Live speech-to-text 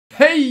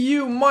Hey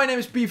you, my name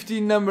is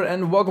PvtNumber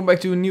and welcome back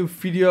to a new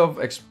video of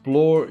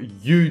Explore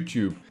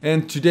YouTube.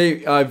 And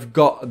today I've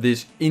got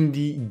this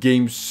indie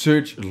game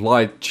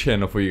Searchlight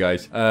channel for you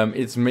guys.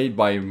 It's made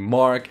by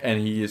Mark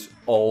and he is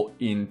all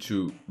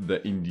into the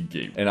indie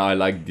game. And I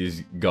like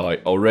this guy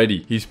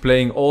already. He's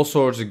playing all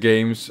sorts of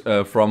games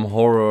from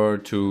horror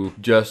to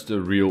just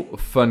real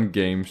fun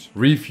games,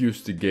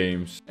 reviews the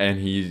games, and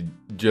he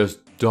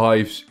just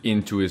dives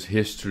into his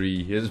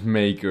history, his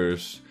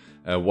makers,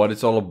 what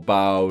it's all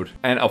about,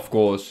 and of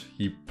course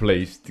he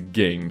plays the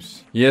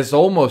games. He has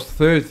almost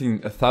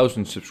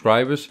 13,000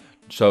 subscribers,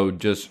 so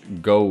just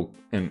go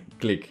and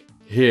click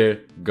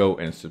here, go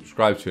and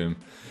subscribe to him,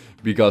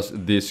 because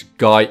this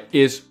guy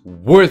is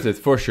worth it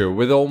for sure.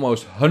 With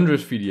almost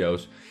 100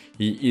 videos,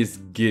 he is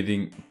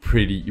getting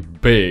pretty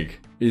big.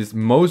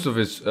 Most of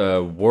his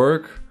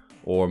work,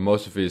 or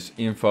most of his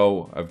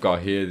info, I've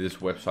got here, this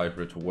website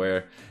where to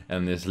wear,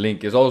 and this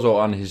link is also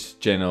on his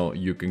channel.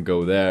 You can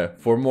go there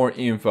for more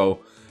info,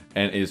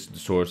 and it's the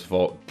source of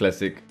all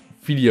classic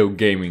video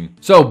gaming.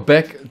 So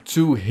back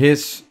to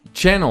his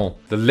channel.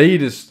 The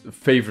latest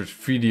favorite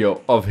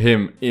video of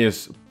him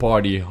is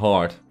Party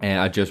Hard, and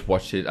I just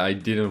watched it. I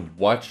didn't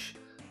watch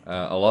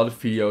a lot of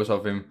videos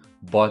of him,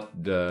 but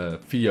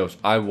the videos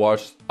I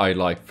watched I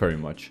like very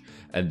much,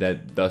 and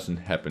that doesn't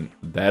happen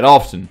that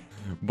often.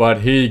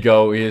 But here you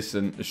go, here's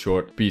a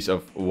short piece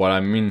of what I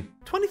mean.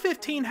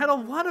 2015 had a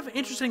lot of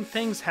interesting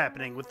things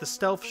happening with the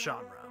stealth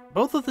genre,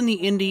 both within the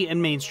indie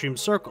and mainstream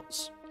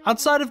circles.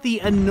 Outside of the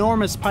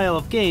enormous pile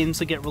of games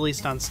that get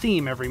released on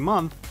Steam every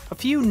month, a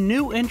few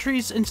new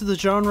entries into the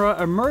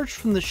genre emerged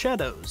from the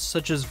shadows,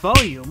 such as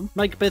Volume,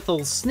 Mike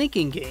Bithel's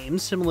sneaking game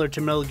similar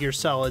to Metal Gear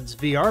Solid's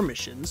VR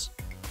missions,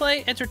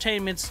 Play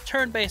Entertainment's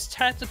turn-based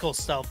tactical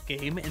stealth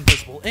game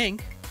Invisible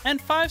Ink, and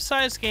Five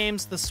Size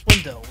Games' The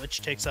Swindle,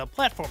 which takes a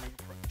platforming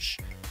approach.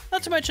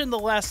 Not to mention the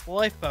last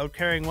lifeboat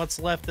carrying what's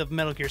left of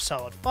Metal Gear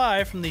Solid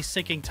 5 from the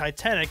sinking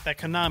Titanic that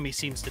Konami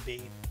seems to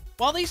be.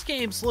 While these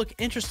games look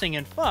interesting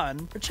and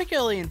fun,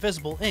 particularly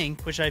Invisible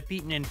Ink, which I've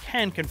beaten and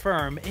can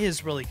confirm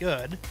is really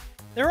good,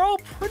 they're all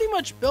pretty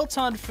much built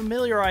on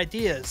familiar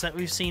ideas that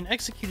we've seen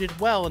executed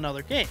well in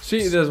other games.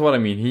 See, that's what I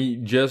mean. He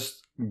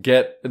just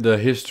get the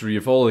history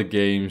of all the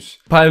games,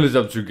 piles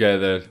up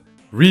together,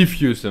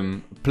 reviews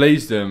them,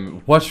 plays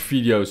them, watch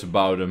videos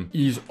about them.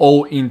 He's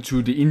all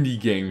into the indie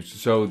games,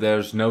 so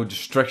there's no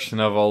distraction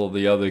of all of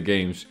the other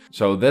games.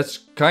 So that's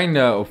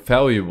kinda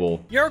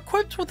valuable. You're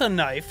equipped with a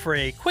knife for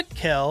a quick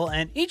kill,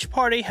 and each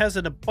party has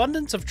an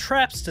abundance of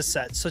traps to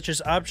set, such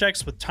as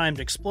objects with timed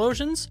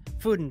explosions,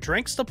 food and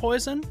drinks to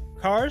poison,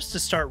 cars to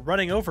start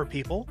running over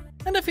people,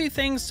 and a few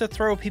things to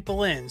throw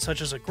people in,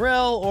 such as a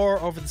grill or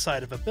over the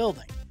side of a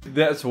building.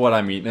 That's what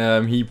I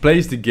mean. He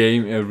plays the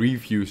game and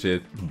reviews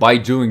it. By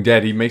doing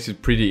that, he makes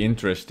it pretty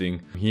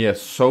interesting. He has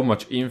so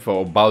much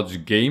info about the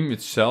game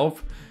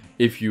itself.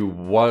 If you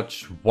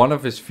watch one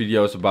of his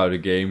videos about a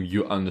game,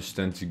 you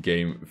understand the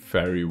game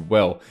very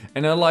well.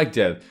 And I like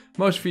that.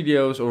 Most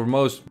videos or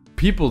most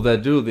people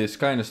that do this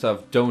kind of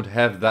stuff don't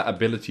have that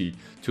ability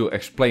to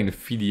explain a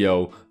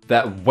video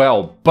that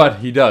well, but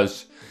he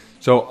does.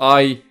 So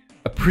I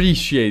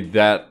appreciate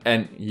that,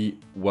 and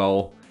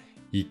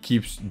he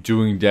keeps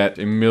doing that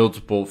in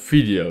multiple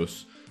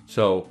videos.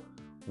 So,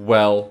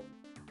 well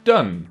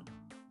done.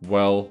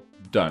 Well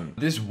done.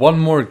 This one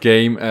more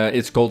game,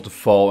 it's called The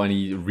Fall, and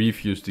he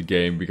reviews the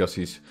game because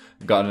he's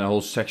got a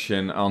whole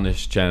section on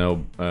his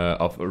channel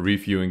of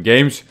reviewing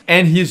games.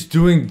 And he's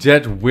doing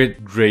that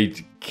with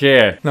great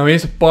care. Now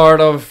here's a part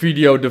of a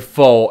video, The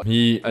Fall.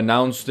 He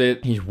announced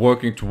it, he's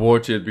working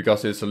towards it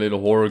because it's a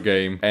little horror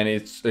game. And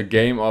it's a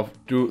game of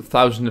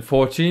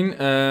 2014.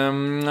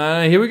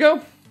 Here we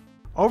go.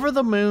 Over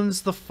the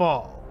Moon's The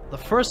Fall, the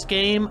first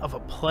game of a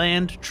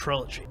planned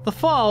trilogy. The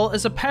Fall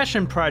is a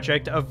passion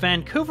project of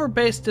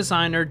Vancouver-based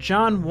designer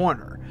John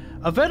Warner,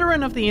 a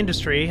veteran of the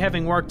industry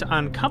having worked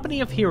on Company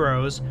of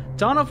Heroes,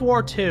 Dawn of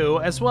War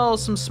 2, as well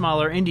as some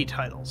smaller indie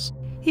titles.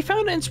 He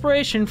found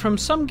inspiration from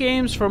some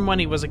games from when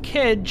he was a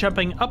kid,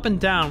 jumping up and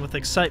down with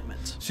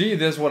excitement. See,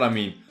 that's what I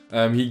mean.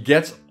 He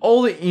gets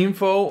all the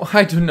info,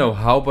 I don't know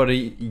how, but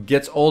he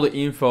gets all the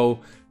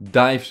info,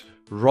 dives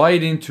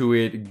right into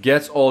it,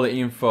 gets all the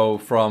info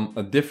from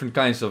different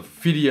kinds of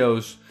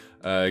videos,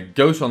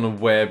 goes on the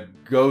web,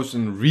 goes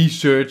and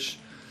research,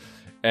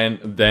 and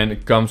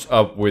then comes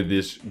up with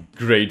this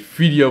great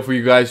video for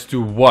you guys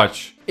to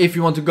watch. If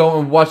you want to go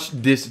and watch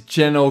this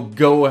channel,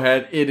 go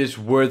ahead, it is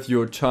worth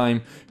your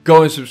time.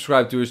 Go and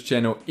subscribe to his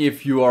channel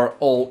if you are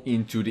all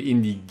into the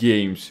indie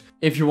games.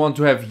 If you want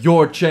to have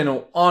your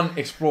channel on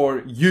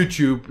Explore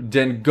YouTube,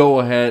 then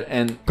go ahead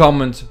and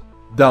comment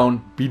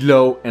down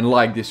below and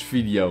like this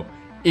video.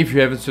 If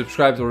you haven't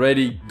subscribed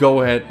already,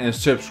 go ahead and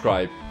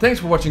subscribe. Thanks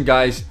for watching,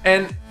 guys,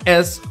 and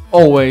as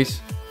always,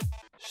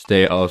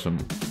 stay awesome.